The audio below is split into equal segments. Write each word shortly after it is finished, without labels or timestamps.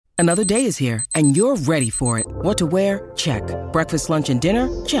Another day is here, and you're ready for it. What to wear? Check. Breakfast, lunch, and dinner?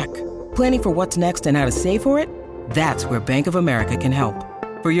 Check. Planning for what's next and how to save for it? That's where Bank of America can help.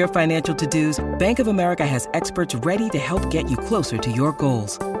 For your financial to-dos, Bank of America has experts ready to help get you closer to your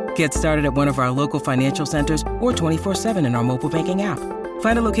goals. Get started at one of our local financial centers or 24/7 in our mobile banking app.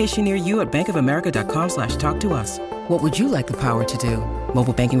 Find a location near you at bankofamerica.com/talktous. What would you like the power to do?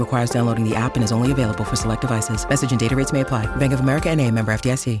 Mobile banking requires downloading the app and is only available for select devices. Message and data rates may apply. Bank of America N.A., member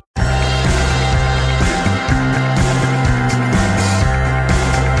FDIC.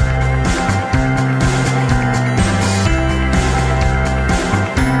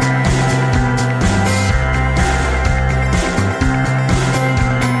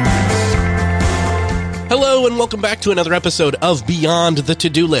 Hello and welcome back to another episode of Beyond the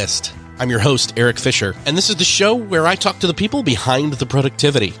To-Do List. I'm your host, Eric Fisher, and this is the show where I talk to the people behind the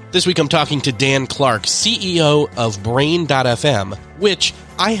productivity. This week I'm talking to Dan Clark, CEO of Brain.fm, which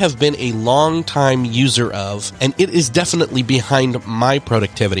I have been a long-time user of, and it is definitely behind my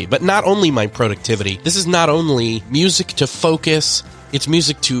productivity. But not only my productivity, this is not only music to focus, it's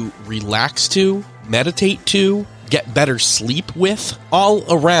music to relax to, meditate to, get better sleep with, all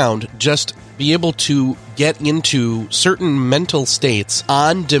around just be able to get into certain mental states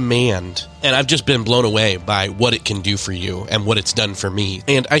on demand. And I've just been blown away by what it can do for you and what it's done for me.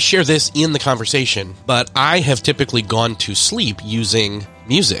 And I share this in the conversation, but I have typically gone to sleep using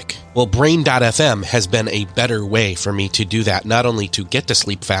music. Well, Brain.fm has been a better way for me to do that, not only to get to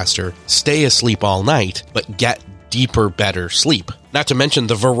sleep faster, stay asleep all night, but get deeper, better sleep. Not to mention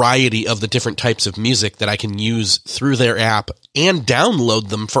the variety of the different types of music that I can use through their app and download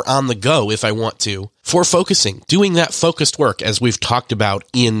them for on the go if I want to, for focusing, doing that focused work as we've talked about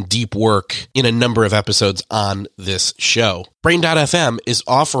in deep work in a number of episodes on this show. Brain.fm is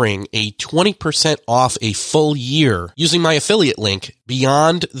offering a 20% off a full year using my affiliate link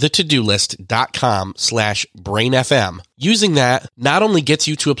beyondthetodolist.com/brainfm. Using that not only gets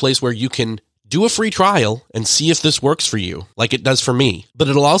you to a place where you can do a free trial and see if this works for you, like it does for me. But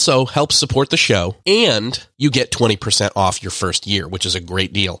it'll also help support the show, and you get 20% off your first year, which is a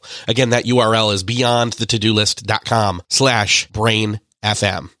great deal. Again, that URL is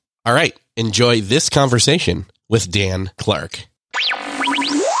beyondthetodolist.com/brainfm. All right, enjoy this conversation with Dan Clark.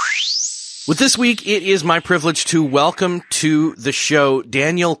 With this week, it is my privilege to welcome to the show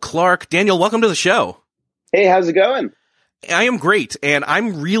Daniel Clark. Daniel, welcome to the show. Hey, how's it going? I am great, and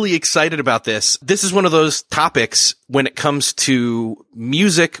I'm really excited about this. This is one of those topics when it comes to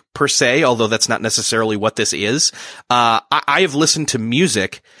music per se, although that's not necessarily what this is. I have listened to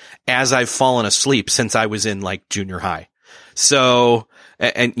music as I've fallen asleep since I was in like junior high. So,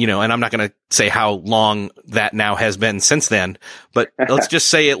 and I'm not going to say how long that now has been since then, but let's just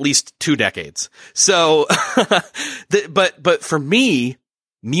say at least 2 decades. So, but for me,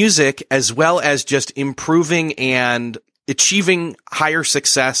 music, as well as just improving and achieving higher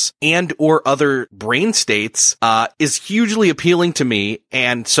success and or other brain states is hugely appealing to me.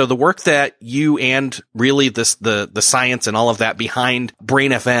 And so the work that you and really the science and all of that behind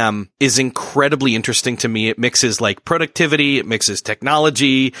Brain FM is incredibly interesting to me. It mixes like productivity, it mixes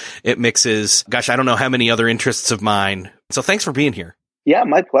technology, it mixes, gosh, I don't know how many other interests of mine. So thanks for being here. Yeah,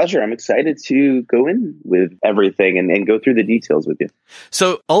 my pleasure. I'm excited to go in with everything and go through the details with you.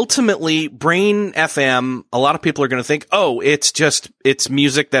 So ultimately, Brain FM, a lot of people are going to think, oh, it's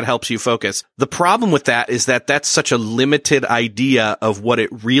music that helps you focus. The problem with that is that that's such a limited idea of what it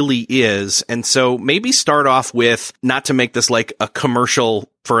really is. And so maybe start off with, not to make this like a commercial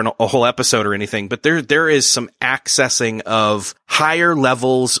for a whole episode or anything, but there is some accessing of higher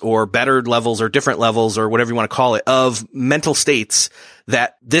levels or better levels or different levels or whatever you want to call it of mental states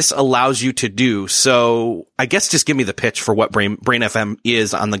that this allows you to do. So I guess just give me the pitch for what Brain FM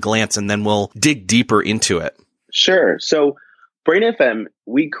is on the glance, and then we'll dig deeper into it. Sure. So Brain FM,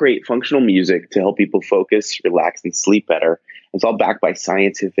 we create functional music to help people focus, relax, and sleep better. It's all backed by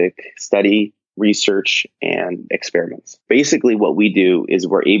scientific study, research, and experiments. Basically, what we do is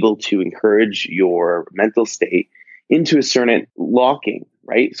we're able to encourage your mental state into a certain locking,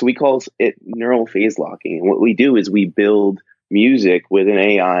 right? So we call it neural phase locking. And what we do is we build music with an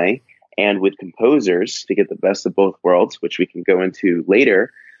AI and with composers to get the best of both worlds, which we can go into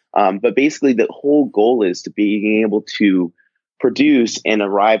later. But basically, the whole goal is to being able to produce and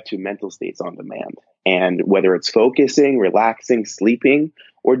arrive to mental states on demand. And whether it's focusing, relaxing, sleeping,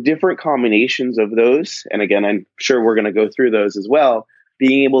 or different combinations of those, and again, I'm sure we're going to go through those as well,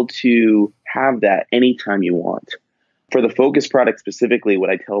 being able to have that anytime you want. For the Focus product specifically,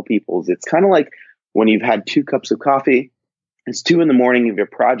 what I tell people is it's kind of like when you've had 2 cups of coffee, it's 2 a.m, you have your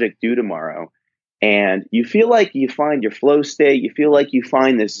project due tomorrow, And you feel like you find your flow state. You feel like you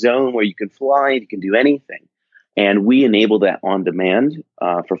find this zone where you can fly, you can do anything. And we enable that on demand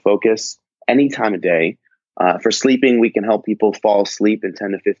for focus any time of day. For sleeping, we can help people fall asleep in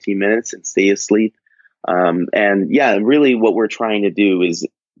 10 to 15 minutes and stay asleep. And yeah, really what we're trying to do is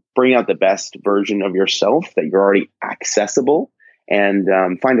bring out the best version of yourself that you're already accessible, and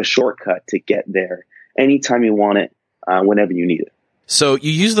find a shortcut to get there anytime you want it, whenever you need it. So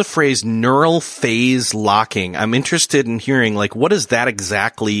you use the phrase neural phase locking. I'm interested in hearing, like, what does that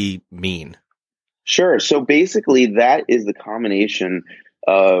exactly mean? Sure. So basically, that is the combination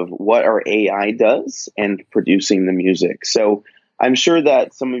of what our AI does and producing the music. So I'm sure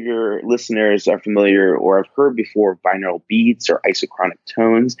that some of your listeners are familiar or have heard before binaural beats or isochronic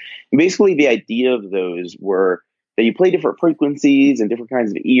tones. And basically, the idea of those were that you play different frequencies and different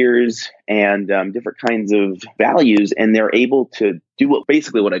kinds of ears and different kinds of values, and they're able to do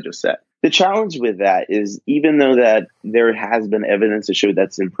basically what I just said. The challenge with that is, even though that there has been evidence to show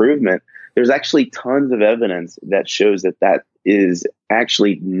that's improvement, there's actually tons of evidence that shows that that is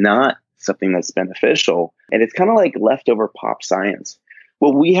actually not something that's beneficial. And it's kind of like leftover pop science.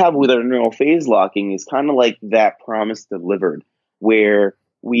 What we have with our neural phase locking is kind of like that promise delivered, where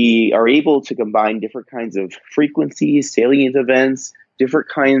we are able to combine different kinds of frequencies, salient events, different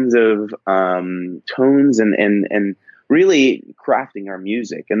kinds of tones, and really crafting our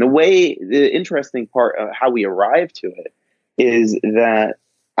music. And the interesting part of how we arrive to it is that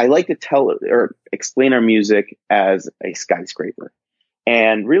I like to tell or explain our music as a skyscraper.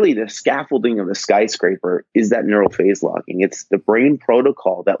 And really, the scaffolding of the skyscraper is that neural phase locking. It's the brain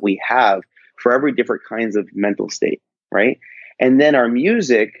protocol that we have for every different kinds of mental state, right? And then our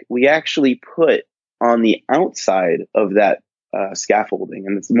music, we actually put on the outside of that scaffolding,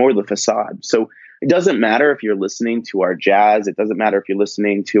 and it's more the facade. So it doesn't matter if you're listening to our jazz. It doesn't matter if you're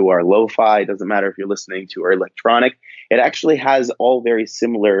listening to our lo-fi. It doesn't matter if you're listening to our electronic. It actually has all very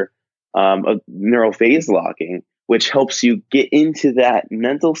similar neural phase locking, which helps you get into that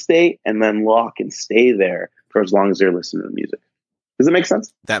mental state and then lock and stay there for as long as you're listening to the music. Does it make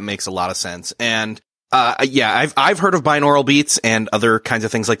sense? That makes a lot of sense. And yeah, I've heard of binaural beats and other kinds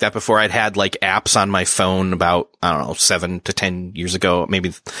of things like that before. I'd had like apps on my phone about, I don't know, 7 to 10 years ago. Maybe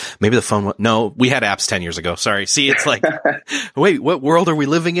the phone, no, we had apps 10 years ago. Sorry. See, it's like, wait, what world are we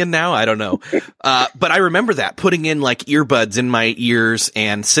living in now? I don't know. But I remember that, putting in like earbuds in my ears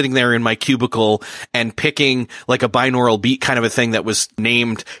and sitting there in my cubicle and picking like a binaural beat kind of a thing that was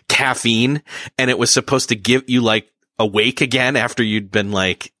named Caffeine. And it was supposed to give you like awake again after you'd been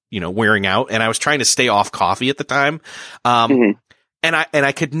like, wearing out. And I was trying to stay off coffee at the time. And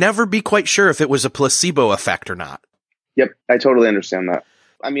I could never be quite sure if it was a placebo effect or not. Yep. I totally understand that.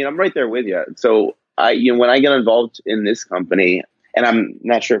 I mean, I'm right there with you. So when I get involved in this company, and I'm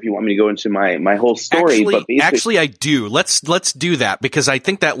not sure if you want me to go into my whole story, but actually I do. Let's do that, because I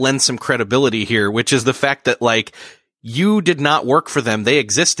think that lends some credibility here, which is the fact that like you did not work for them. They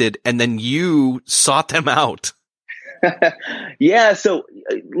existed, and then you sought them out. Yeah, so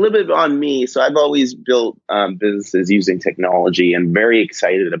a little bit on me. So I've always built businesses using technology, and very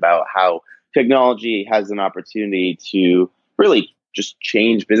excited about how technology has an opportunity to really just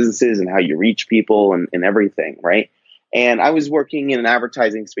change businesses and how you reach people and everything, right? And I was working in an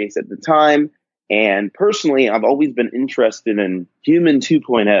advertising space at the time. And personally, I've always been interested in human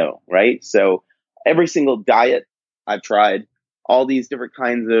 2.0, right? So every single diet I've tried, all these different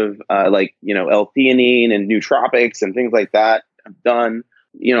kinds of L-theanine and nootropics and things like that I've done.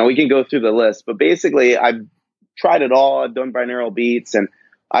 We can go through the list, but basically I've tried it all. I've done binaural beats, and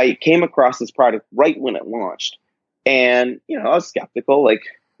I came across this product right when it launched. And, I was skeptical, like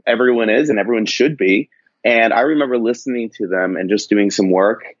everyone is and everyone should be. And I remember listening to them and just doing some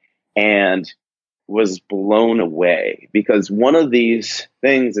work and was blown away, because one of these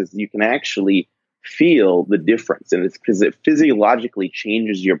things is you can actually feel the difference, and it's because it physiologically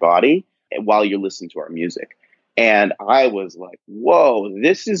changes your body while you're listening to our music. And I was like, whoa,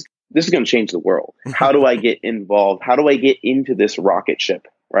 this is going to change the world. How do I get involved? How do I get into this rocket ship?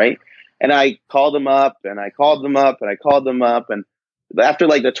 Right. And I called them up, and I called them up, and I called them up. And after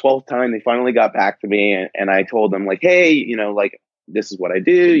like the 12th time, they finally got back to me, and I told them like, hey, this is what I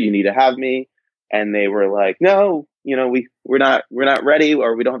do. You need to have me. And they were like, no, we're not ready,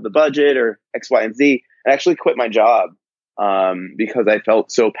 or we don't have the budget, or X, Y, and Z. I actually quit my job because I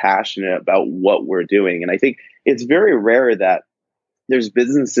felt so passionate about what we're doing. And I think it's very rare that there's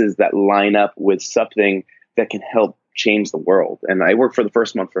businesses that line up with something that can help change the world. And I worked for the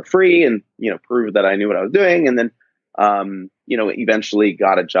first month for free, and proved that I knew what I was doing. And then eventually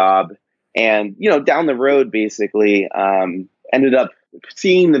got a job, and down the road basically ended up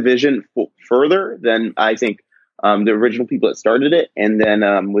seeing the vision further than I think the original people that started it, and then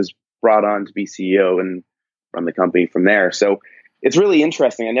was brought on to be CEO and run the company from there. So it's really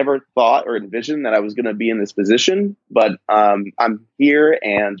interesting. I never thought or envisioned that I was going to be in this position, but I'm here,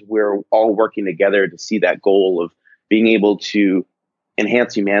 and we're all working together to see that goal of being able to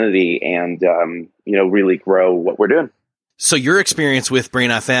enhance humanity and really grow what we're doing. So your experience with Brain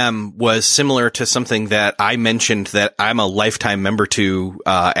FM was similar to something that I mentioned that I'm a lifetime member to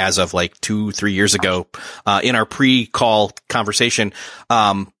as of like 2-3 years ago in our pre-call conversation.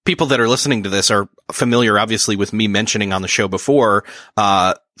 People that are listening to this are familiar, obviously, with me mentioning on the show before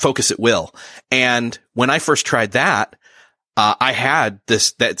Focus at Will. And when I first tried that, I had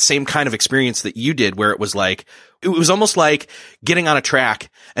that same kind of experience that you did, where it was almost like getting on a track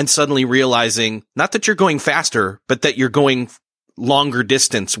and suddenly realizing not that you're going faster, but that you're going longer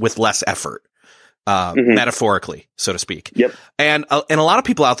distance with less effort, metaphorically, so to speak. Yep. And a lot of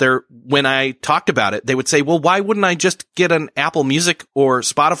people out there, when I talked about it, they would say, well, why wouldn't I just get an Apple Music or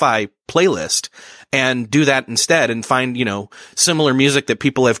Spotify playlist and do that instead and find, similar music that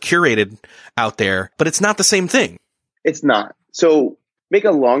people have curated out there? But it's not the same thing. It's not. So make a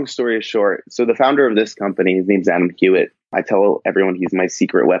long story short. So the founder of this company, his name's Adam Hewitt. I tell everyone he's my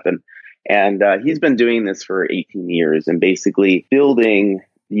secret weapon. And he's been doing this for 18 years and basically building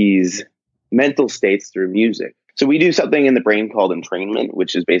these mental states through music. So we do something in the brain called entrainment,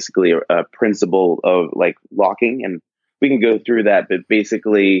 which is basically a principle of like locking. And we can go through that. But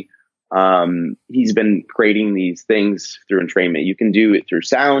basically, he's been creating these things through entrainment. You can do it through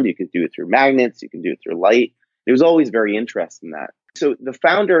sound. You can do it through magnets. You can do it through light. It was always very interested in that. So the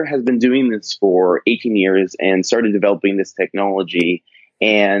founder has been doing this for 18 years and started developing this technology.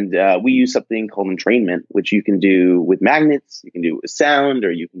 And we use something called entrainment, which you can do with magnets, you can do it with sound,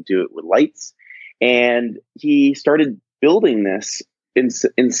 or you can do it with lights. And he started building this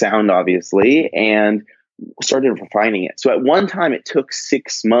in sound, obviously, and started refining it. So at one time, it took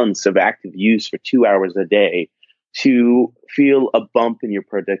 6 months of active use for 2 hours a day to feel a bump in your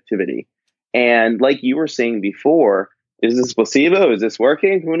productivity. And like you were saying before, is this placebo? Is this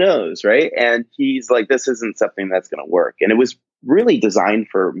working? Who knows, right? And he's like, this isn't something that's going to work. And it was really designed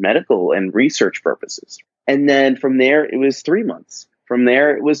for medical and research purposes. And then from there, it was 3 months. From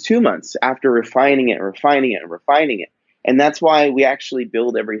there, it was 2 months after refining it. And that's why we actually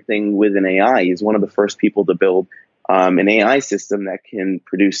build everything with an AI. He's one of the first people to build an AI system that can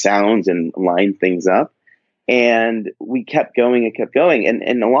produce sounds and line things up. And we kept going and kept going.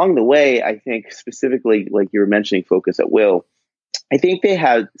 And along the way, I think specifically, like you were mentioning, Focus at Will, I think they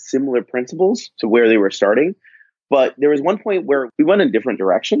had similar principles to where they were starting. But there was one point where we went in different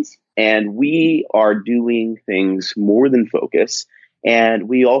directions, and we are doing things more than Focus. And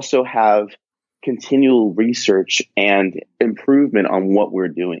we also have continual research and improvement on what we're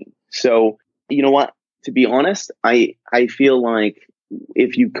doing. So, you know what? To be honest, I feel like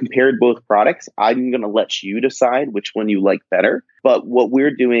if you compared both products, I'm going to let you decide which one you like better. But what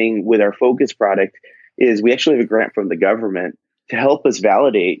we're doing with our Focus product is we actually have a grant from the government to help us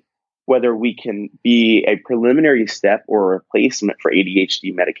validate whether we can be a preliminary step or a replacement for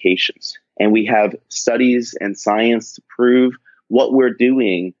ADHD medications. And we have studies and science to prove what we're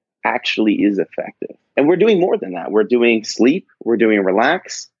doing actually is effective. And we're doing more than that. We're doing sleep. We're doing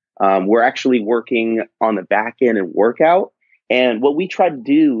relax. We're actually working on the back end and workout. And what we try to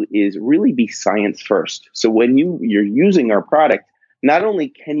do is really be science first. So when you're using our product, not only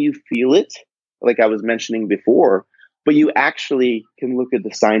can you feel it, like I was mentioning before, but you actually can look at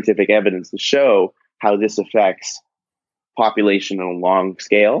the scientific evidence to show how this affects population on a long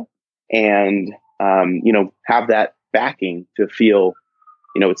scale and, have that backing to feel,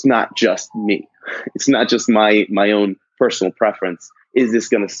 it's not just me. It's not just my own personal preference. Is this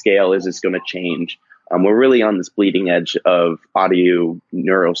going to scale? Is this going to change? We're really on this bleeding edge of audio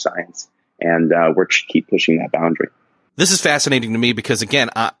neuroscience, and we're keep pushing that boundary. This is fascinating to me because, again,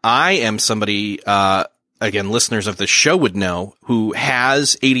 I am somebody, listeners of the show would know, who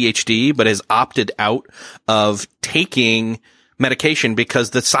has ADHD but has opted out of taking medication because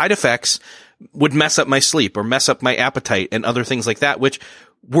the side effects would mess up my sleep or mess up my appetite and other things like that, which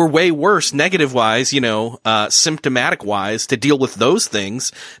were way worse negative wise, symptomatic wise to deal with those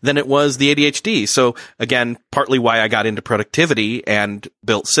things than it was the ADHD. So again, partly why I got into productivity and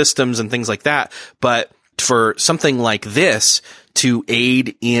built systems and things like that. But for something like this to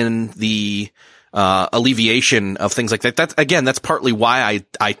aid in the alleviation of things like that, that's partly why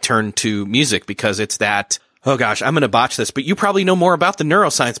I turned to music, because it's that, oh gosh, I'm going to botch this, but you probably know more about the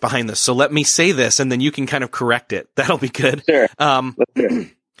neuroscience behind this. So let me say this and then you can kind of correct it. That'll be good. Sure. Let's do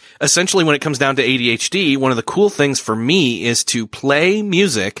it. essentially when it comes down to ADHD, one of the cool things for me is to play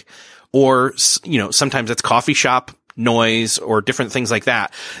music or, sometimes it's coffee shop noise or different things like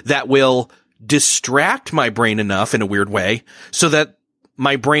that, that will distract my brain enough in a weird way so that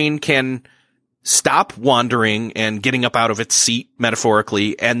my brain can stop wandering and getting up out of its seat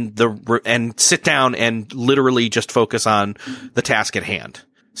metaphorically and sit down and literally just focus on the task at hand.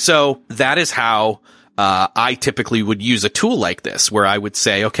 So that is how I typically would use a tool like this, where I would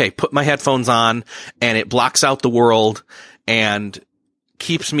say, okay, put my headphones on, and it blocks out the world and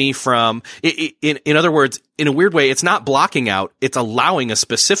keeps me from, in other words, in a weird way, it's not blocking out, it's allowing a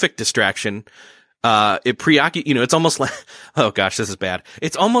specific distraction. It's almost like, oh gosh, this is bad.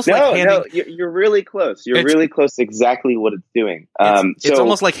 It's almost you're really close. You're really close to exactly what it's doing. It's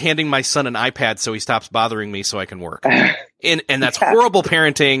almost like handing my son an iPad so he stops bothering me so I can work. And that's horrible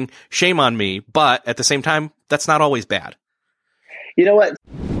parenting. Shame on me. But at the same time, that's not always bad. You know what?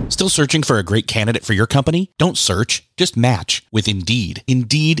 Still searching for a great candidate for your company? Don't search, just match with Indeed.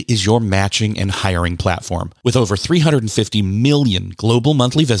 Indeed is your matching and hiring platform with over 350 million global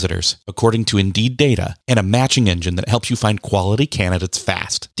monthly visitors, according to Indeed data, and a matching engine that helps you find quality candidates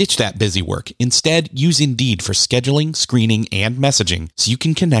fast. Ditch that busy work. Instead, use Indeed for scheduling, screening, and messaging so you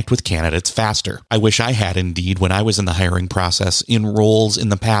can connect with candidates faster. I wish I had Indeed when I was in the hiring process in roles in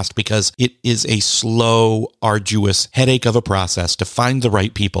the past, because it is a slow, arduous headache of a process to find the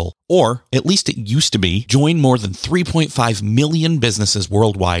right people. Or, at least it used to be. Join more than 3.5 million businesses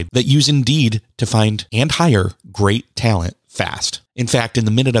worldwide that use Indeed to find and hire great talent fast. In fact, in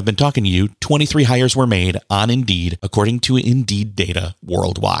the minute I've been talking to you, 23 hires were made on Indeed, according to Indeed data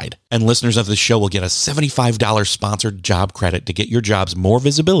worldwide. And listeners of this show will get a $75 sponsored job credit to get your jobs more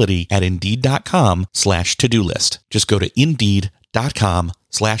visibility at Indeed.com/to-do list. Just go to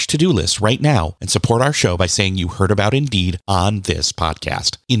Indeed.com/to-do list right now and support our show by saying you heard about Indeed on this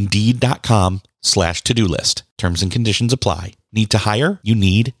podcast. Indeed.com/to-do list. Terms and conditions apply. Need to hire? You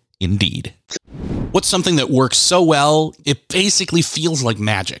need Indeed. What's something that works so well, it basically feels like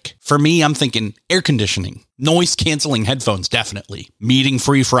magic? For me, I'm thinking air conditioning, noise canceling headphones, definitely. Meeting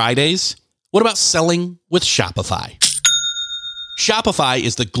free Fridays? What about selling with Shopify? Shopify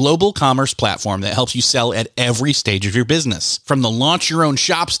is the global commerce platform that helps you sell at every stage of your business. From the launch your own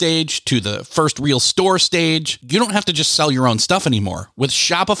shop stage to the first real store stage, you don't have to just sell your own stuff anymore. With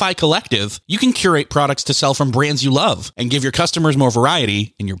Shopify Collective, you can curate products to sell from brands you love and give your customers more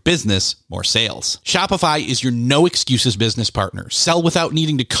variety and your business more sales. Shopify is your no excuses business partner. Sell without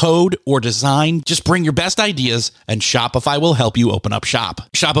needing to code or design. Just bring your best ideas and Shopify will help you open up shop.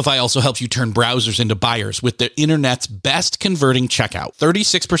 Shopify also helps you turn browsers into buyers with the internet's best converting checkout,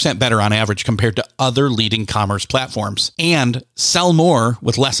 36% better on average compared to other leading commerce platforms, and sell more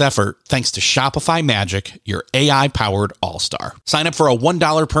with less effort thanks to Shopify Magic, your AI-powered all-star. Sign up for a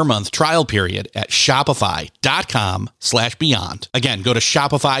 $1 per month trial period at shopify.com/beyond. Again, go to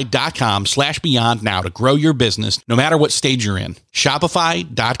shopify.com/beyond now to grow your business no matter what stage you're in.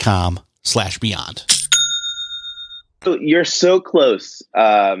 Shopify.com/beyond. You're so close,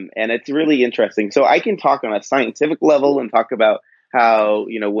 and it's really interesting. So I can talk on a scientific level and talk about how,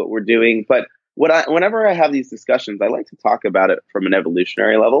 what we're doing. But whenever I have these discussions, I like to talk about it from an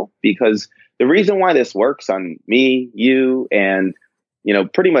evolutionary level, because the reason why this works on me, you, and,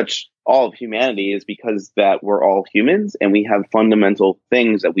 pretty much all of humanity is because that we're all humans and we have fundamental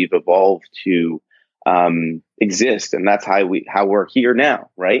things that we've evolved to exist. And that's how we're here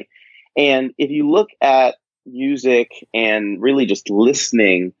now, right? And if you look at music and really just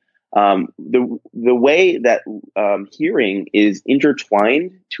listening, the way that hearing is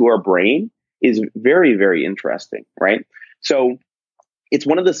intertwined to our brain is very, very interesting, right? So it's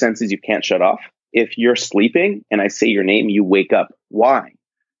one of the senses you can't shut off. If you're sleeping and I say your name, you wake up. Why?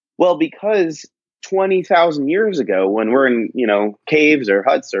 Well, because 20,000 years ago, when we're in, caves or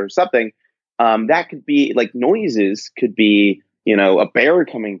huts or something, that could be like noises could be, a bear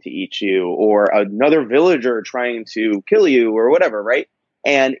coming to eat you or another villager trying to kill you or whatever, right?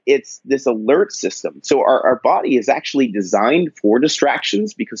 And it's this alert system. So our body is actually designed for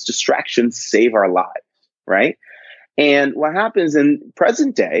distractions because distractions save our lives, right? And what happens in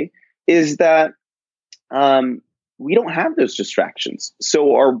present day is that we don't have those distractions.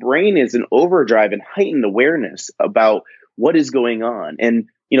 So our brain is in overdrive and heightened awareness about what is going on. And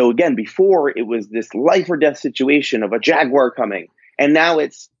again, before it was this life or death situation of a jaguar coming, and now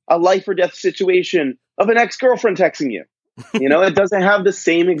it's a life or death situation of an ex-girlfriend texting you. It doesn't have the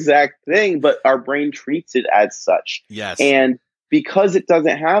same exact thing, but our brain treats it as such. Yes. And because it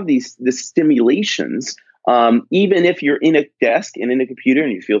doesn't have the stimulations, even if you're in a desk and in a computer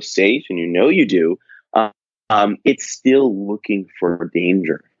and you feel safe and you do, it's still looking for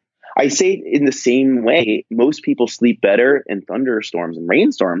danger. I say in the same way, most people sleep better in thunderstorms and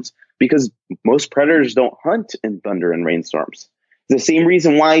rainstorms because most predators don't hunt in thunder and rainstorms. The same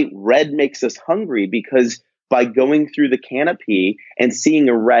reason why red makes us hungry, because by going through the canopy and seeing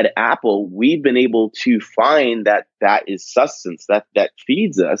a red apple, we've been able to find that is sustenance that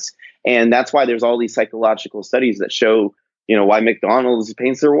feeds us. And that's why there's all these psychological studies that show, why McDonald's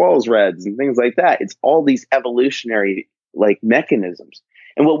paints their walls reds and things like that. It's all these evolutionary mechanisms.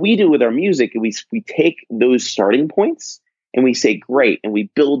 And what we do with our music, we take those starting points and we say, great, and we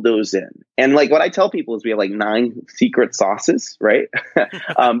build those in. And what I tell people is we have 9 secret sauces, right?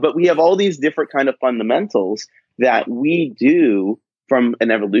 But we have all these different kind of fundamentals that we do from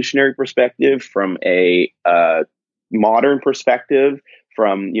an evolutionary perspective, from a modern perspective,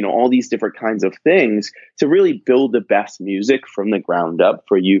 from all these different kinds of things to really build the best music from the ground up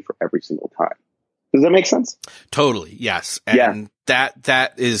for you for every single time. Does that make sense? Totally. Yes. And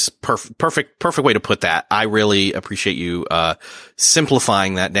that is perfect way to put that. I really appreciate you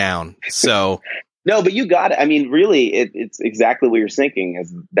simplifying that down. So no, but you got it. I mean, really, it's exactly what you're thinking,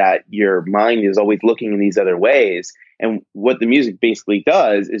 is that your mind is always looking in these other ways. And what the music basically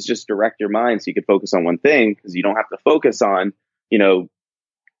does is just direct your mind so you can focus on one thing, because you don't have to focus on,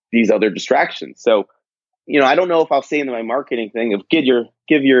 these other distractions. So, I don't know if I'll say in my marketing thing of give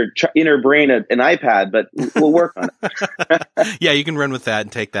your inner brain an iPad, but we'll work on it. Yeah, you can run with that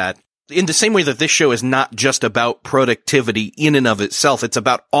and take that. In the same way that this show is not just about productivity in and of itself, it's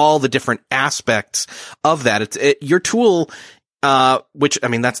about all the different aspects of that. Your tool, which, I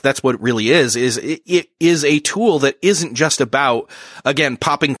mean, that's what it really is it is a tool that isn't just about, again,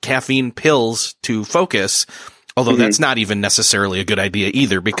 popping caffeine pills to focus. Although that's not even necessarily a good idea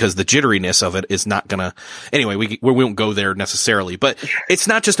either, because the jitteriness of it is not gonna, anyway, we won't go there necessarily, but it's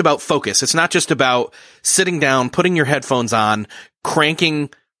not just about focus. It's not just about sitting down, putting your headphones on, cranking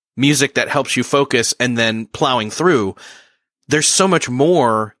music that helps you focus, and then plowing through. There's so much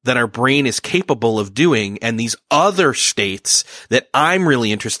more that our brain is capable of doing, and these other states that I'm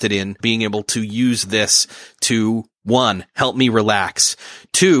really interested in being able to use this to, 1, help me relax,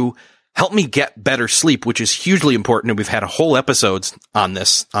 2, help me get better sleep, which is hugely important. And we've had a whole episodes on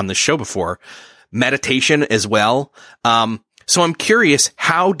this show before. Meditation as well. So I'm curious,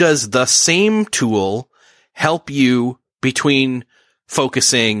 how does the same tool help you between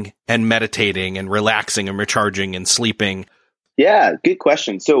focusing and meditating and relaxing and recharging and sleeping? Yeah, good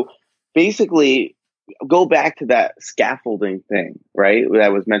question. So basically, go back to that scaffolding thing, right? That I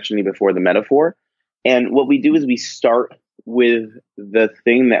was mentioning before, the metaphor. And what we do is we start with the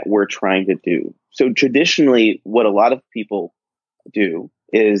thing that we're trying to do. So traditionally, what a lot of people do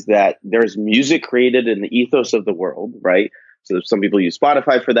is that there's music created in the ethos of the world, right? So some people use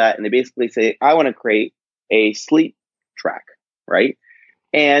Spotify for that, and they basically say, I want to create a sleep track, right?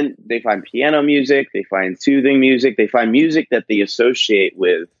 And they find piano music, they find soothing music, they find music that they associate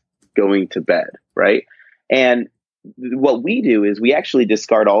with going to bed, right? And what we do is we actually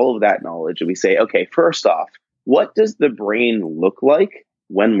discard all of that knowledge, and we say, okay, first off, what does the brain look like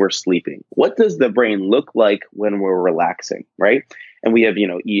when we're sleeping? What does the brain look like when we're relaxing, right? And we have,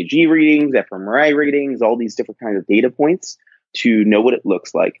 EEG readings, fMRI readings, all these different kinds of data points to know what it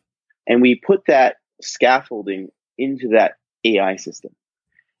looks like. And we put that scaffolding into that AI system.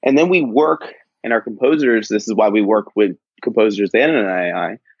 And then we work, and our composers, this is why we work with composers and an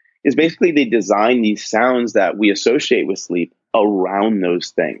AI, is basically they design these sounds that we associate with sleep around those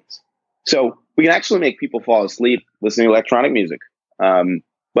things. So we can actually make people fall asleep listening to electronic music,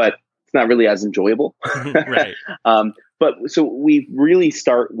 but it's not really as enjoyable. Right. But so we really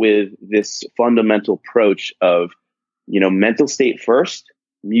start with this fundamental approach of, mental state first,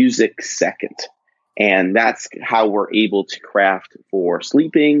 music second. And that's how we're able to craft for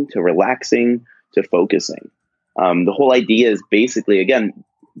sleeping, to relaxing, to focusing. The whole idea is basically, again,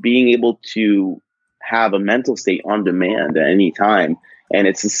 being able to have a mental state on demand at any time. And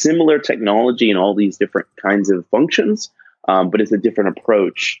it's a similar technology in all these different kinds of functions, but it's a different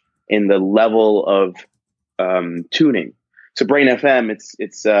approach in the level of tuning. So Brain FM,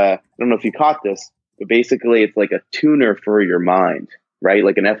 it's I don't know if you caught this, but basically it's like a tuner for your mind, right?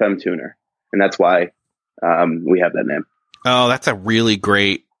 Like an FM tuner. And that's why we have that name. Oh, that's a really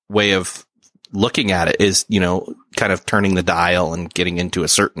great way of looking at it, is, kind of turning the dial and getting into a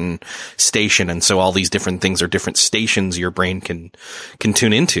certain station. And so all these different things are different stations your brain can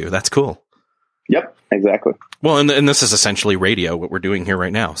tune into. That's cool. Yep, exactly. Well, and this is essentially radio, what we're doing here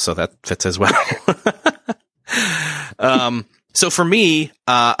right now. So that fits as well. So for me,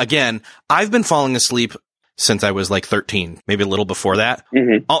 again, I've been falling asleep since I was like 13, maybe a little before that.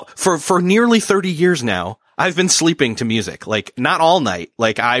 Mm-hmm. For nearly 30 years now, I've been sleeping to music, like not all night.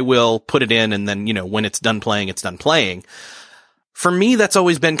 Like I will put it in and then, when it's done playing, it's done playing. For me, that's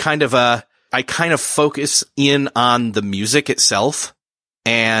always been I kind of focus in on the music itself.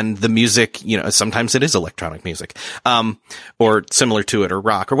 And the music, sometimes it is electronic music, or similar to it, or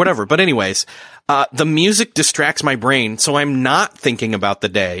rock or whatever. But anyways, the music distracts my brain. So I'm not thinking about the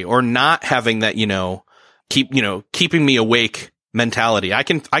day or not having that, keeping me awake mentality. I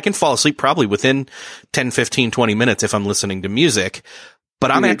can fall asleep probably within 10, 15, 20 minutes if I'm listening to music, but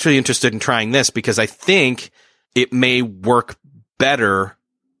I'm actually interested in trying this because I think it may work better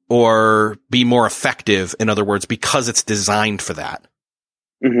or be more effective. In other words, because it's designed for that.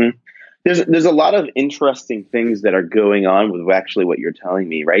 Mm-hmm. There's a lot of interesting things that are going on with actually what you're telling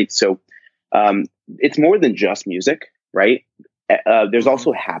me, right? So it's more than just music, right? There's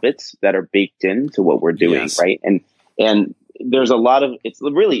also habits that are baked into what we're doing, yes. right? And there's a lot of, it's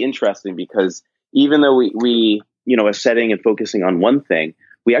really interesting because even though we are setting and focusing on one thing,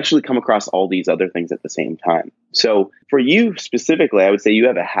 we actually come across all these other things at the same time. So for you specifically, I would say you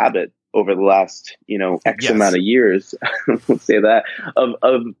have a habit over the last, X yes. amount of years, let's say that,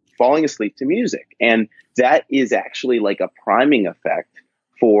 of falling asleep to music. And that is actually like a priming effect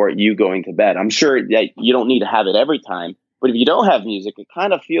for you going to bed. I'm sure that you don't need to have it every time, but if you don't have music, it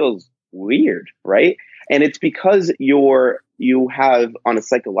kind of feels weird, right? And it's because you have, on a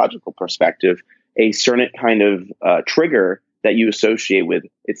psychological perspective, a certain kind of trigger that you associate with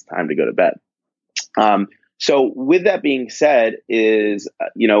it's time to go to bed. So with that being said, I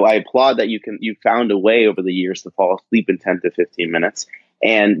applaud that you found a way over the years to fall asleep in 10 to 15 minutes.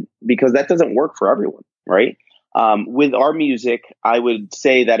 And because that doesn't work for everyone, right? With our music, I would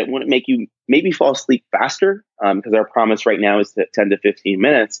say that it wouldn't make you maybe fall asleep faster because our promise right now is 10 to 15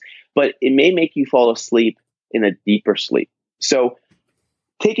 minutes, but it may make you fall asleep in a deeper sleep. So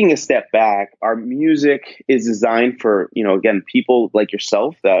taking a step back, our music is designed for, again, people like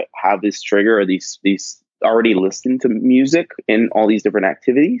yourself that have this trigger or these already listen to music in all these different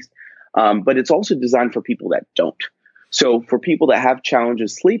activities. But it's also designed for people that don't. So for people that have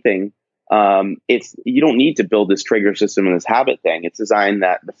challenges sleeping, you don't need to build this trigger system and this habit thing. It's designed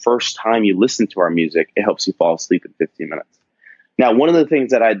that the first time you listen to our music, it helps you fall asleep in 15 minutes. Now, one of the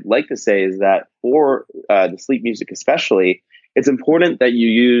things that I'd like to say is that for the sleep music especially, it's important that you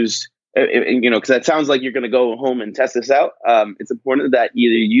use, because that sounds like you're going to go home and test this out. It's important that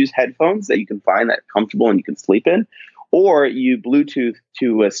either you use headphones that you can find that comfortable and you can sleep in, or you Bluetooth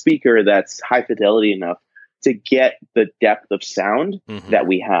to a speaker that's high fidelity enough to get the depth of sound that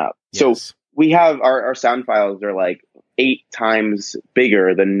we have. Yes. So we have our sound files are like 8 times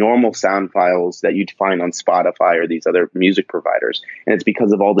bigger than normal sound files that you'd find on Spotify or these other music providers. And it's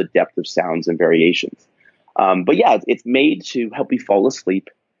because of all the depth of sounds and variations. But yeah, it's made to help you fall asleep.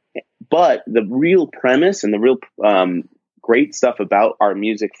 But the real premise and the real great stuff about our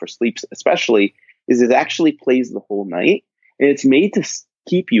music for sleep, especially, is it actually plays the whole night, and it's made to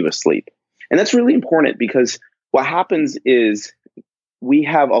keep you asleep. And that's really important because what happens is we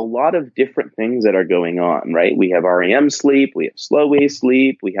have a lot of different things that are going on, right? We have REM sleep, we have slow wave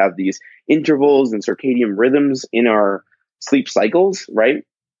sleep, we have these intervals and circadian rhythms in our sleep cycles, right?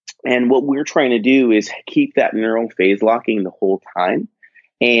 And what we're trying to do is keep that neural phase locking the whole time.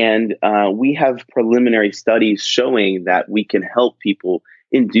 And we have preliminary studies showing that we can help people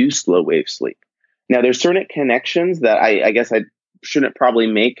induce slow wave sleep. Now, there's certain connections that I guess I shouldn't probably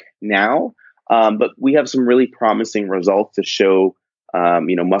make now, but we have some really promising results to show,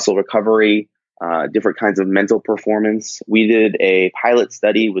 muscle recovery, different kinds of mental performance. We did a pilot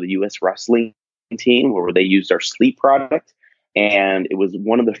study with a U.S. wrestling team where they used our sleep product. And it was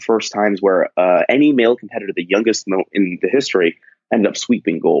one of the first times where any male competitor, the youngest in the history, ended up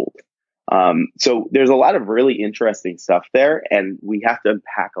sweeping gold. So there's a lot of really interesting stuff there, and we have to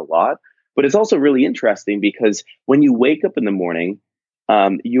unpack a lot. But it's also really interesting because when you wake up in the morning,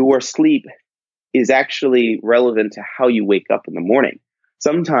 your sleep is actually relevant to how you wake up in the morning.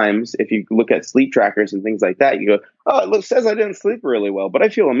 Sometimes if you look at sleep trackers and things like that, you go, oh, it says I didn't sleep really well, but I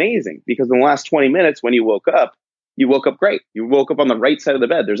feel amazing because in the last 20 minutes when you woke up great. You woke up on the right side of the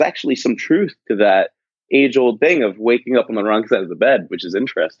bed. There's actually some truth to that age-old thing of waking up on the wrong side of the bed, which is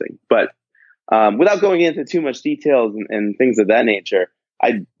interesting. But without going into too much details and things of that nature,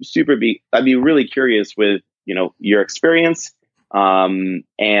 I'd be really curious with your experience and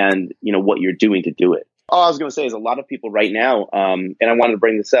what you're doing to do it. All I was going to say is a lot of people right now, and I wanted to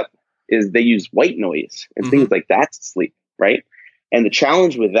bring this up, is they use white noise and things like that to sleep, right? And the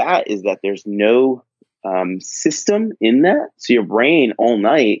challenge with that is that there's no system in that. So your brain all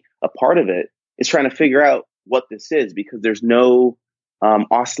night, a part of it is trying to figure out what this is because there's no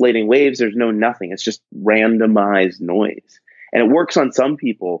oscillating waves. There's no nothing. It's just randomized noise. And it works on some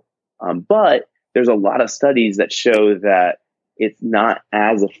people, but there's a lot of studies that show that it's not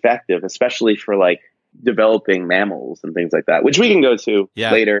as effective, especially for like developing mammals and things like that, which we can go to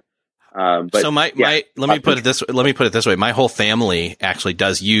later. But so let me put it this way. My whole family actually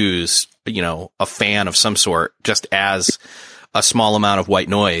does use, a fan of some sort just as a small amount of white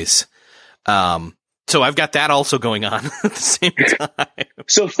noise. So I've got that also going on at the same time.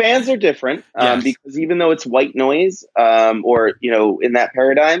 So fans are different, because even though it's white noise, or, in that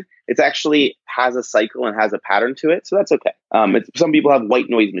paradigm, it actually has a cycle and has a pattern to it. So that's okay. Some people have white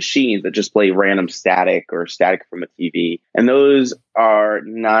noise machines that just play random static or static from a TV. And those are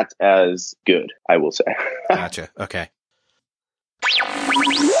not as good, I will say. Gotcha. Okay.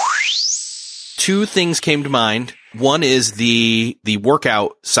 Two things came to mind. One is the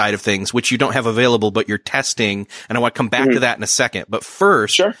workout side of things, which you don't have available, but you're testing. And I want to come back to that in a second. But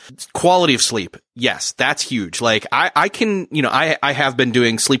first, quality of sleep. Yes, that's huge. Like I can, I have been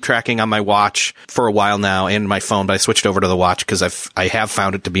doing sleep tracking on my watch for a while now and my phone, but I switched over to the watch because I have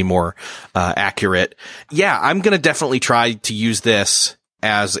found it to be more accurate. Yeah, I'm going to definitely try to use this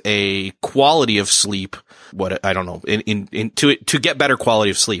as a quality of sleep. I don't know, to get better quality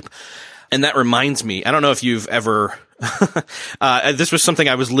of sleep. And that reminds me, I don't know if you've ever, this was something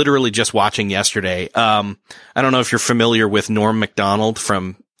I was literally just watching yesterday. I don't know if you're familiar with Norm Macdonald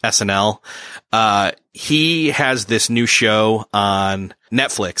from SNL. He has this new show on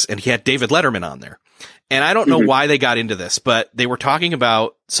Netflix and he had David Letterman on there. And I don't know why they got into this, but they were talking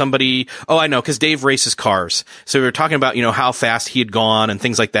about somebody. Oh, I know, because Dave races cars. So we were talking about, how fast he had gone and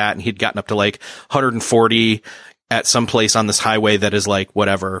things like that. And he'd gotten up to like 140 at some place on this highway that is like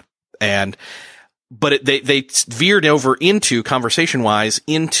whatever. But they veered over into conversation wise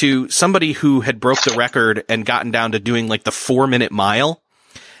into somebody who had broke the record and gotten down to doing like the 4-minute mile.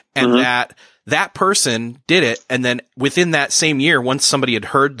 And that person did it. And then within that same year, once somebody had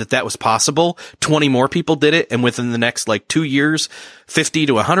heard that was possible, 20 more people did it. And within the next like 2 years, 50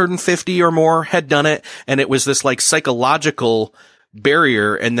 to 150 or more had done it. And it was this like psychological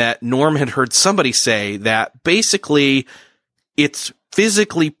barrier. And that Norm had heard somebody say that basically it's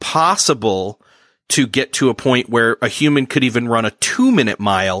physically possible to get to a point where a human could even run a 2-minute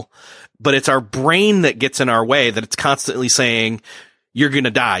mile, but it's our brain that gets in our way, that it's constantly saying, you're going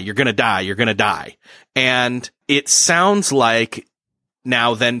to die, you're going to die, you're going to die. And it sounds like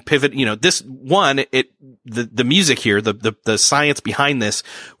now then pivot, this one, the music here, the science behind this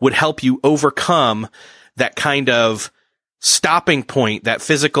would help you overcome that kind of stopping point, that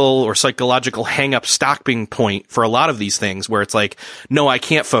physical or psychological hang up stopping point for a lot of these things where it's like, no, I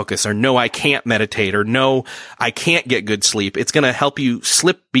can't focus, or no, I can't meditate, or no, I can't get good sleep. It's going to help you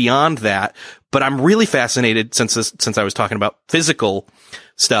slip beyond that. But I'm really fascinated since I was talking about physical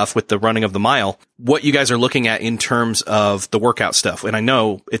stuff with the running of the mile, what you guys are looking at in terms of the workout stuff. And I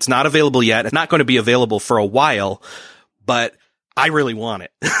know it's not available yet. It's not going to be available for a while, but I really want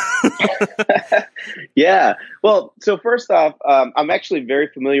it. Yeah. Well, so first off, I'm actually very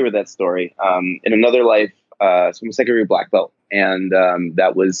familiar with that story. In another life, so I'm a second-degree black belt. And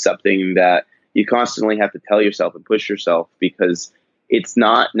that was something that you constantly have to tell yourself and push yourself, because it's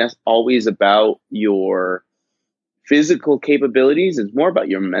not always about your physical capabilities. It's more about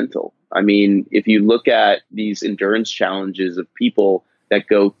your mental. I mean, if you look at these endurance challenges of people that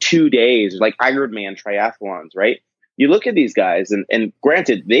go 2 days, like Ironman triathlons, right? You look at these guys, and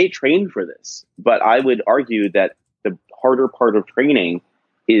granted, they train for this, but I would argue that the harder part of training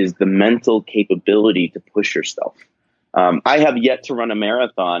is the mental capability to push yourself. I have yet to run a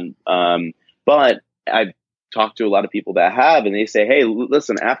marathon, but I've talked to a lot of people that have, and they say, hey,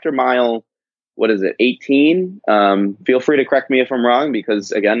 listen, after mile, 18? Feel free to correct me if I'm wrong,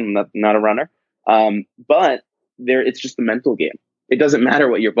 because again, I'm not a runner. But it's just the mental game. It doesn't matter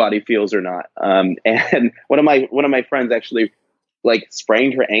what your body feels or not. And one of my friends actually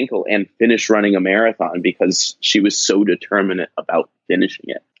sprained her ankle and finished running a marathon because she was so determined about finishing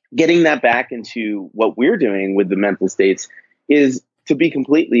it. Getting that back into what we're doing with the mental states is, to be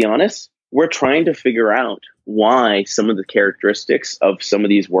completely honest, we're trying to figure out why some of the characteristics of some of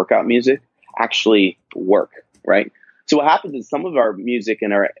these workout music actually work, right? So what happens is some of our music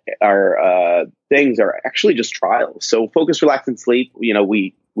and our things are actually just trials. So Focus, Relax, and Sleep,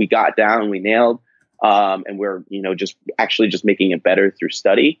 we got down, we nailed, and we're, just making it better through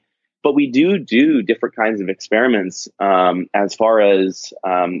study. But we do different kinds of experiments as far as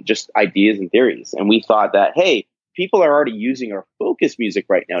just ideas and theories. And we thought that, hey, people are already using our focus music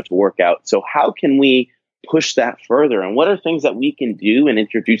right now to work out. So how can we push that further? And what are things that we can do and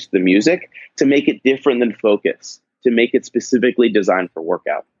introduce to the music to make it different than focus? to make it specifically designed for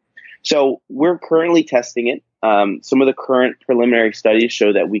workout. So we're currently testing it. Some of the current preliminary studies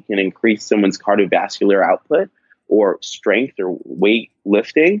show that we can increase someone's cardiovascular output or strength or weight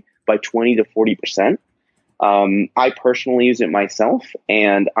lifting by 20 to 40%. I personally use it myself,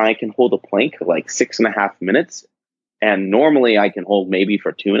 and I can hold a plank for like 6.5 minutes. And normally I can hold maybe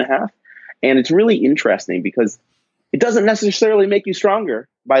for 2.5. And it's really interesting because it doesn't necessarily make you stronger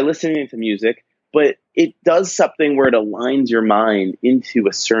by listening to music, but it does something where it aligns your mind into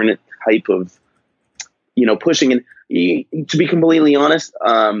a certain type of, pushing. And to be completely honest,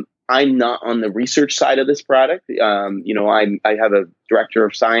 I'm not on the research side of this product. I have a director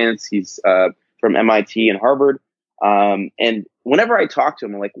of science. He's from MIT and Harvard. And whenever I talk to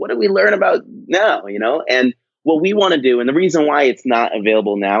him, I'm like, what do we learn about now? And what we want to do, and the reason why it's not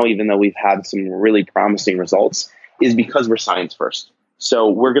available now, even though we've had some really promising results, is because we're science first. So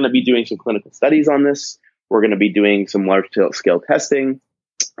we're going to be doing some clinical studies on this. We're going to be doing some large scale testing,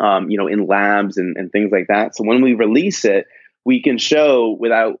 in labs and things like that. So when we release it, we can show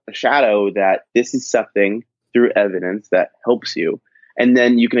without a shadow that this is something through evidence that helps you. And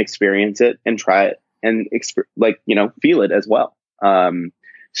then you can experience it and try it and feel it as well.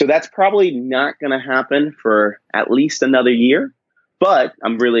 So that's probably not going to happen for at least another year, but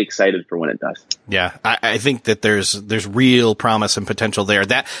I'm really excited for when it does. Yeah, I think that there's real promise and potential there.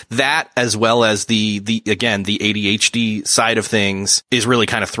 That as well as the ADHD side of things is really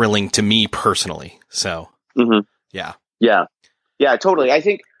kind of thrilling to me personally. So yeah, totally. I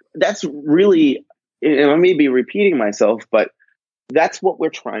think that's really, and I may be repeating myself, but that's what we're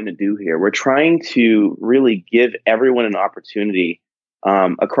trying to do here. We're trying to really give everyone an opportunity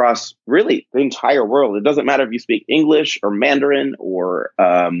across really the entire world. It doesn't matter if you speak English or Mandarin or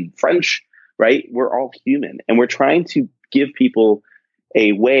French, right? We're all human, and we're trying to give people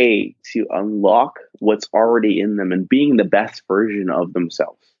a way to unlock what's already in them and being the best version of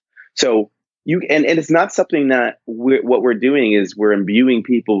themselves. So and it's not something that what we're doing is we're imbuing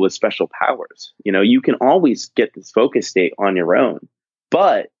people with special powers. You can always get this focus state on your own,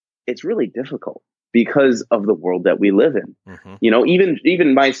 but it's really difficult because of the world that we live in. Mm-hmm.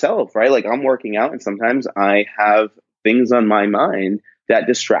 Even myself, right? Like I'm working out and sometimes I have things on my mind that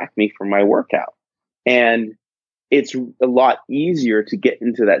distract me from my workout. And it's a lot easier to get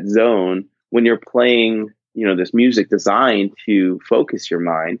into that zone when you're playing, this music designed to focus your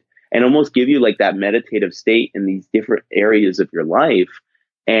mind and almost give you like that meditative state in these different areas of your life,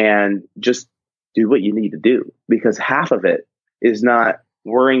 and just do what you need to do, because half of it is not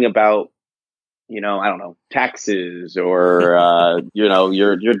worrying about, I don't know, taxes or,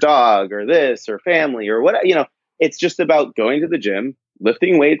 your dog or this or family or what, it's just about going to the gym,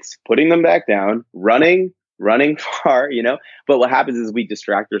 lifting weights, putting them back down, running far, but what happens is we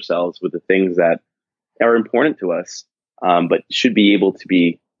distract ourselves with the things that are important to us, but should be able to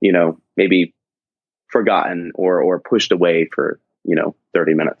be, maybe forgotten or pushed away for,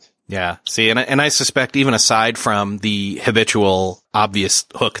 30 minutes. Yeah. See, and I suspect even aside from the habitual obvious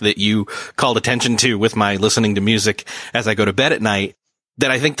hook that you called attention to with my listening to music as I go to bed at night,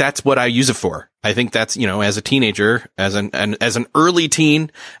 that I think that's what I use it for. I think that's, as a teenager, as an early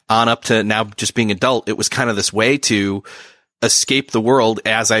teen on up to now just being adult, it was kind of this way to escape the world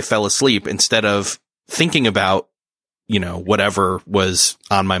as I fell asleep instead of thinking about, whatever was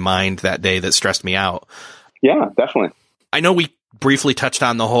on my mind that day that stressed me out. Yeah, definitely. I know we briefly touched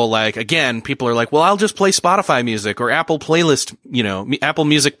on the whole, again, people are like, well, I'll just play Spotify music or Apple playlist, Apple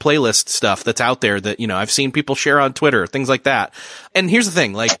Music playlist stuff that's out there that, I've seen people share on Twitter, things like that. And here's the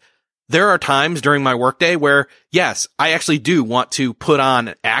thing, there are times during my workday where, yes, I actually do want to put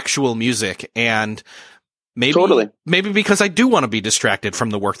on actual music, and maybe because I do want to be distracted from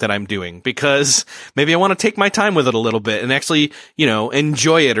the work that I'm doing, because maybe I want to take my time with it a little bit and actually,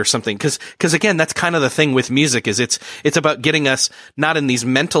 enjoy it or something. Cause again, that's kind of the thing with music is it's about getting us not in these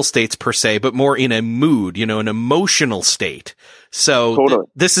mental states per se, but more in a mood, an emotional state. So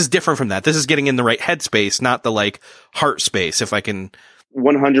this is different from that. This is getting in the right headspace, not the heart space. If I can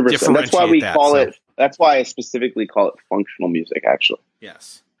 100%. That's why we call it. That's why I specifically call it functional music, actually.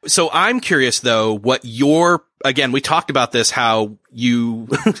 Yes. So I'm curious though, again, we talked about this, how you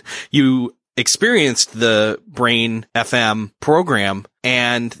experienced the Brain FM program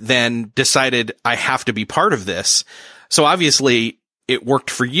and then decided I have to be part of this. So obviously it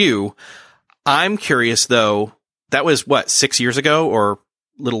worked for you. I'm curious though, that was 6 years ago or a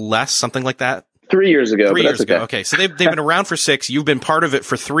little less, something like that? 3 years ago. 3 years ago. Okay. So they've been around for 6. You've been part of it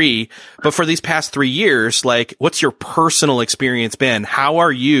for 3. But for these past 3 years, what's your personal experience been? How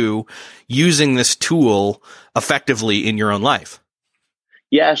are you using this tool effectively in your own life?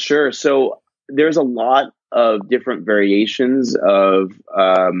 Yeah, sure. So there's a lot of different variations of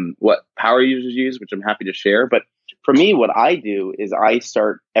what power users use, which I'm happy to share. But for me, what I do is I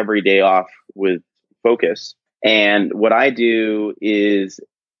start every day off with focus. And what I do is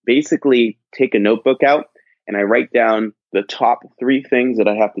basically take a notebook out and I write down the top 3 things that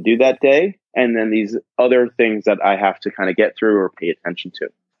I have to do that day. And then these other things that I have to kind of get through or pay attention to.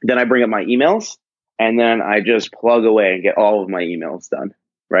 Then I bring up my emails and then I just plug away and get all of my emails done.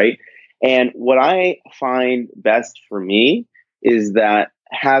 Right. And what I find best for me is that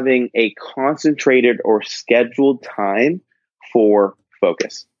having a concentrated or scheduled time for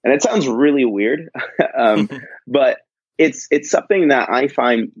focus. And it sounds really weird, but it's something that I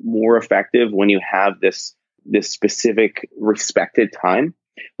find more effective when you have this specific respected time.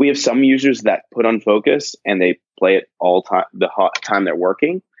 We have some users that put on focus and they play it all time, the time they're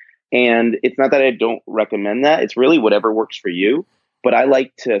working. And it's not that I don't recommend that. It's really whatever works for you. But I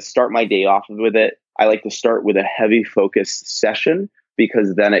like to start my day off with it. I like to start with a heavy focus session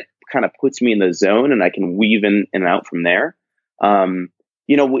because then it kind of puts me in the zone and I can weave in and out from there.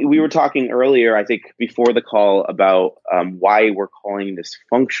 We were talking earlier, I think before the call, about why we're calling this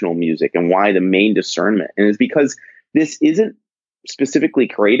functional music and why the main discernment. And it's because this isn't specifically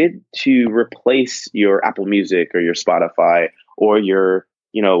created to replace your Apple Music or your Spotify or your,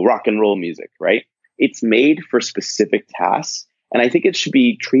 rock and roll music, right? It's made for specific tasks. And I think it should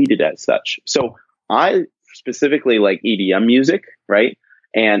be treated as such. So I specifically like EDM music, right?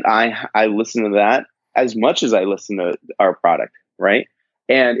 And I listen to that as much as I listen to our product, right?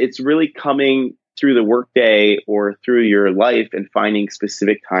 And it's really coming through the workday or through your life and finding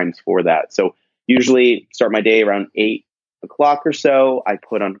specific times for that. So usually start my day around 8 o'clock or so. I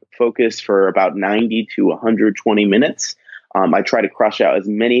put on focus for about 90 to 120 minutes. I try to crush out as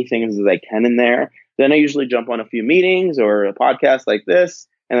many things as I can in there. Then I usually jump on a few meetings or a podcast like this.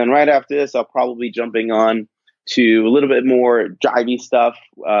 And then right after this, I'll probably be jumping on to a little bit more jivey stuff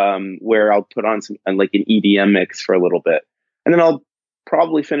where I'll put on some like an EDM mix for a little bit. And then I'll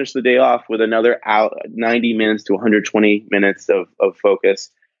probably finish the day off with another 90 minutes to 120 minutes of focus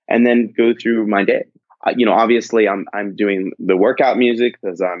and then go through my day. Obviously I'm doing the workout music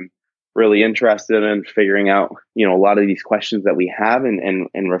because I'm really interested in figuring out, a lot of these questions that we have and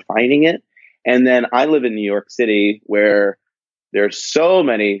refining it. And then I live in New York City where there's so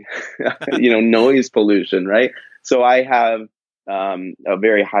many, noise pollution, right? So I have a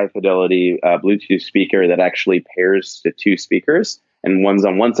very high fidelity Bluetooth speaker that actually pairs to 2 speakers, and one's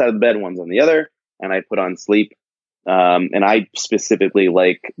on one side of the bed, one's on the other. And I put on sleep. And I specifically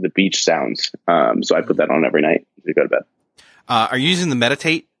like the beach sounds. So I put that on every night to go to bed. Are you using the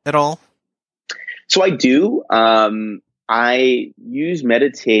Meditate at all? So I do. I use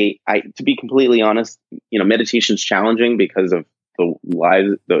Meditate. To be completely honest, meditation is challenging because of the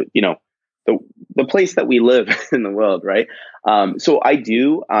lives, the place that we live in the world, right? So I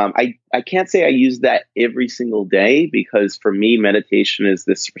do. I can't say I use that every single day because for me, meditation is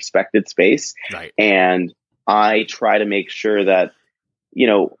this respected space, right? And I try to make sure that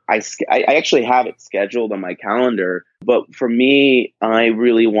I actually have it scheduled on my calendar. But for me, I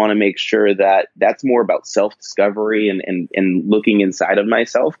really want to make sure that that's more about self-discovery and looking inside of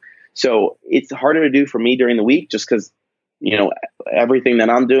myself. So it's harder to do for me during the week just because, everything that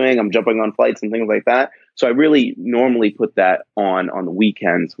I'm doing, I'm jumping on flights and things like that. So I really normally put that on the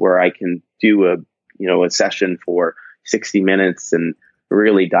weekends where I can do a session for 60 minutes and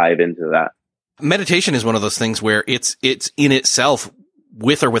really dive into that. Meditation is one of those things where it's in itself,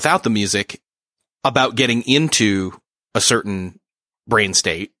 with or without the music, about getting into a certain brain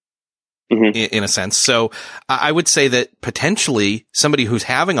state, in a sense. So I would say that potentially somebody who's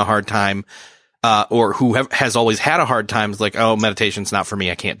having a hard time, or who has always had a hard time, like, oh, meditation's not for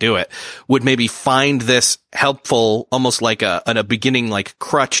me, I can't do it, would maybe find this helpful, almost like a beginning, like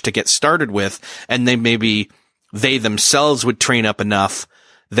crutch to get started with. And then maybe they themselves would train up enough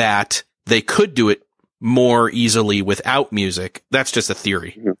that they could do it more easily without music. That's just a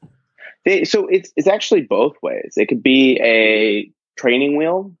theory. So it's actually both ways. It could be a training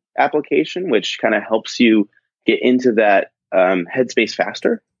wheel application, which kind of helps you get into that headspace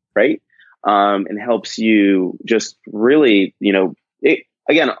faster, right? And helps you just really,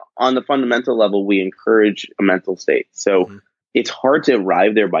 again, on the fundamental level, we encourage a mental state. So it's hard to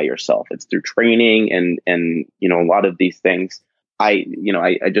arrive there by yourself. It's through training and a lot of these things. I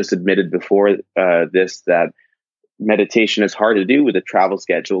just admitted before this that meditation is hard to do with a travel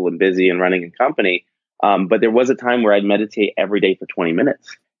schedule and busy and running a company. But there was a time where I'd meditate every day for 20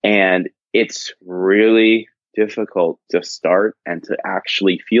 minutes. And it's really difficult to start and to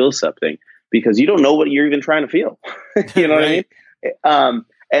actually feel something because you don't know what you're even trying to feel. You know what I mean?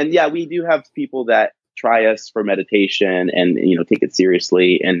 And yeah, we do have people that try us for meditation and, take it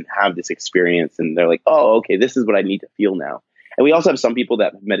seriously and have this experience. And they're like, oh, okay, this is what I need to feel now. And we also have some people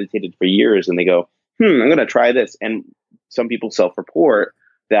that have meditated for years and they go, I'm going to try this. And some people self-report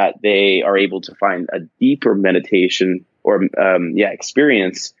that they are able to find a deeper meditation or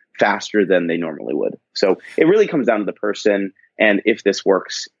experience faster than they normally would. So it really comes down to the person and if this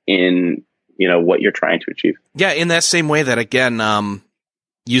works in, what you're trying to achieve. Yeah. In that same way that, again,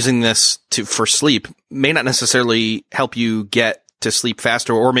 using this for sleep may not necessarily help you get to sleep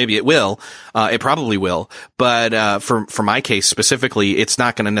faster, or maybe it will. It probably will. But for my case specifically, it's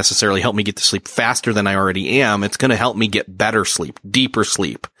not going to necessarily help me get to sleep faster than I already am. It's going to help me get better sleep, deeper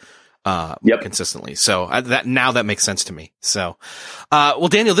sleep, consistently. So that makes sense to me. So, well,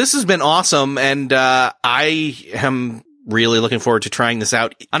 Daniel, this has been awesome. And I am really looking forward to trying this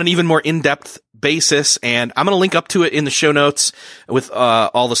out on an even more in-depth basis. And I'm going to link up to it in the show notes with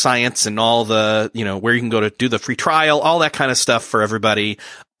all the science and all the, where you can go to do the free trial, all that kind of stuff for everybody.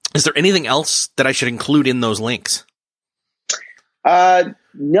 Is there anything else that I should include in those links?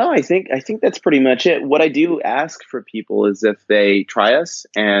 No, I think that's pretty much it. What I do ask for people is if they try us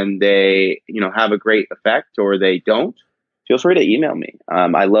and they, have a great effect or they don't, feel free to email me.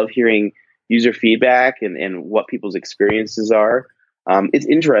 I love hearing user feedback and what people's experiences are. It's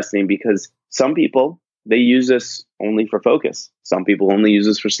interesting because some people, they use this only for focus. Some people only use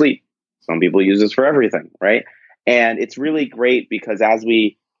this for sleep. Some people use this for everything, right? And it's really great because as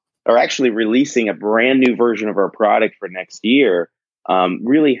we are actually releasing a brand new version of our product for next year,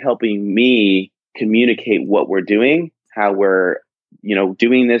 really helping me communicate what we're doing, how we're,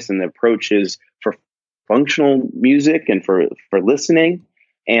 doing this and the approaches for functional music and for listening.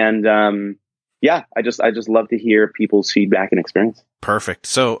 And, I just love to hear people's feedback and experience. Perfect.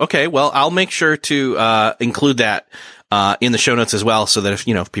 So, okay. Well, I'll make sure to, include that, in the show notes as well. So that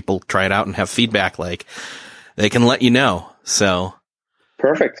if people try it out and have feedback, they can let you know. So.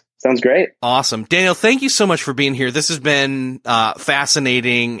 Perfect. Sounds great. Awesome. Daniel, thank you so much for being here. This has been,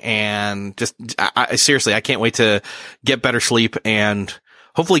 fascinating and just, seriously, I can't wait to get better sleep and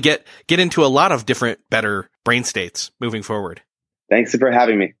hopefully get into a lot of different, better brain states moving forward. Thanks for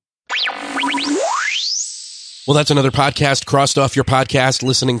having me. Well, that's another podcast crossed off your podcast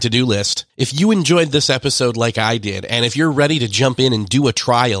listening to-do list. If you enjoyed this episode like I did, and if you're ready to jump in and do a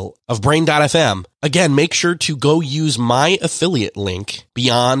trial of Brain.fm, again, make sure to go use my affiliate link,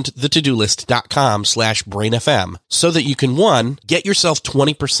 beyondthetodolist.com/brainfm, so that you can, 1, get yourself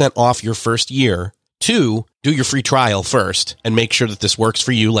 20% off your first year, 2, do your free trial first, and make sure that this works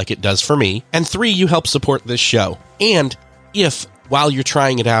for you like it does for me, and 3, you help support this show. And if while you're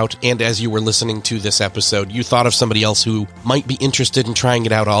trying it out, and as you were listening to this episode, you thought of somebody else who might be interested in trying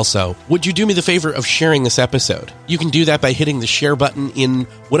it out also, would you do me the favor of sharing this episode? You can do that by hitting the share button in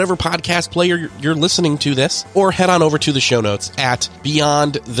whatever podcast player you're listening to this, or head on over to the show notes at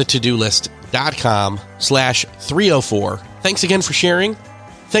beyondthetodolist.com/304. Thanks again for sharing.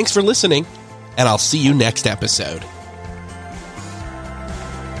 Thanks for listening, and I'll see you next episode.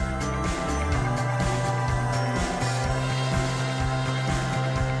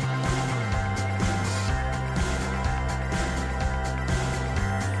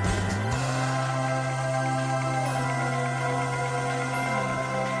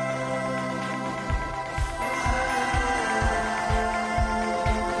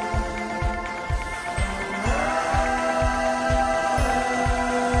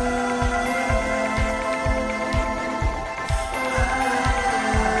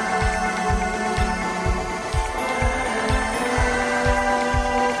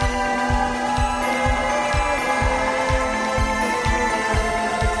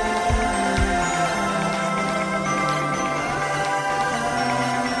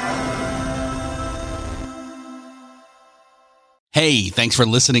 Hey, thanks for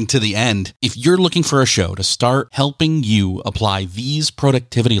listening to the end. If you're looking for a show to start helping you apply these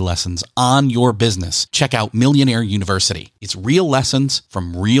productivity lessons on your business, check out Millionaire University. It's real lessons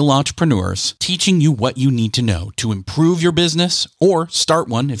from real entrepreneurs teaching you what you need to know to improve your business or start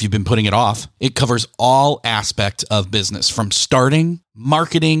one if you've been putting it off. It covers all aspects of business from starting,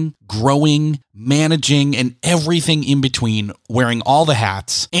 marketing, growing, managing, and everything in between, wearing all the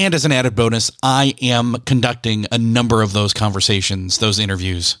hats. And as an added bonus, I am conducting a number of those conversations, those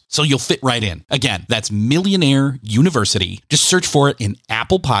interviews, so you'll fit right in. Again, that's Millionaire University. Just search for it in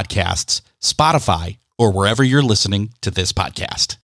Apple Podcasts, Spotify, or wherever you're listening to this podcast.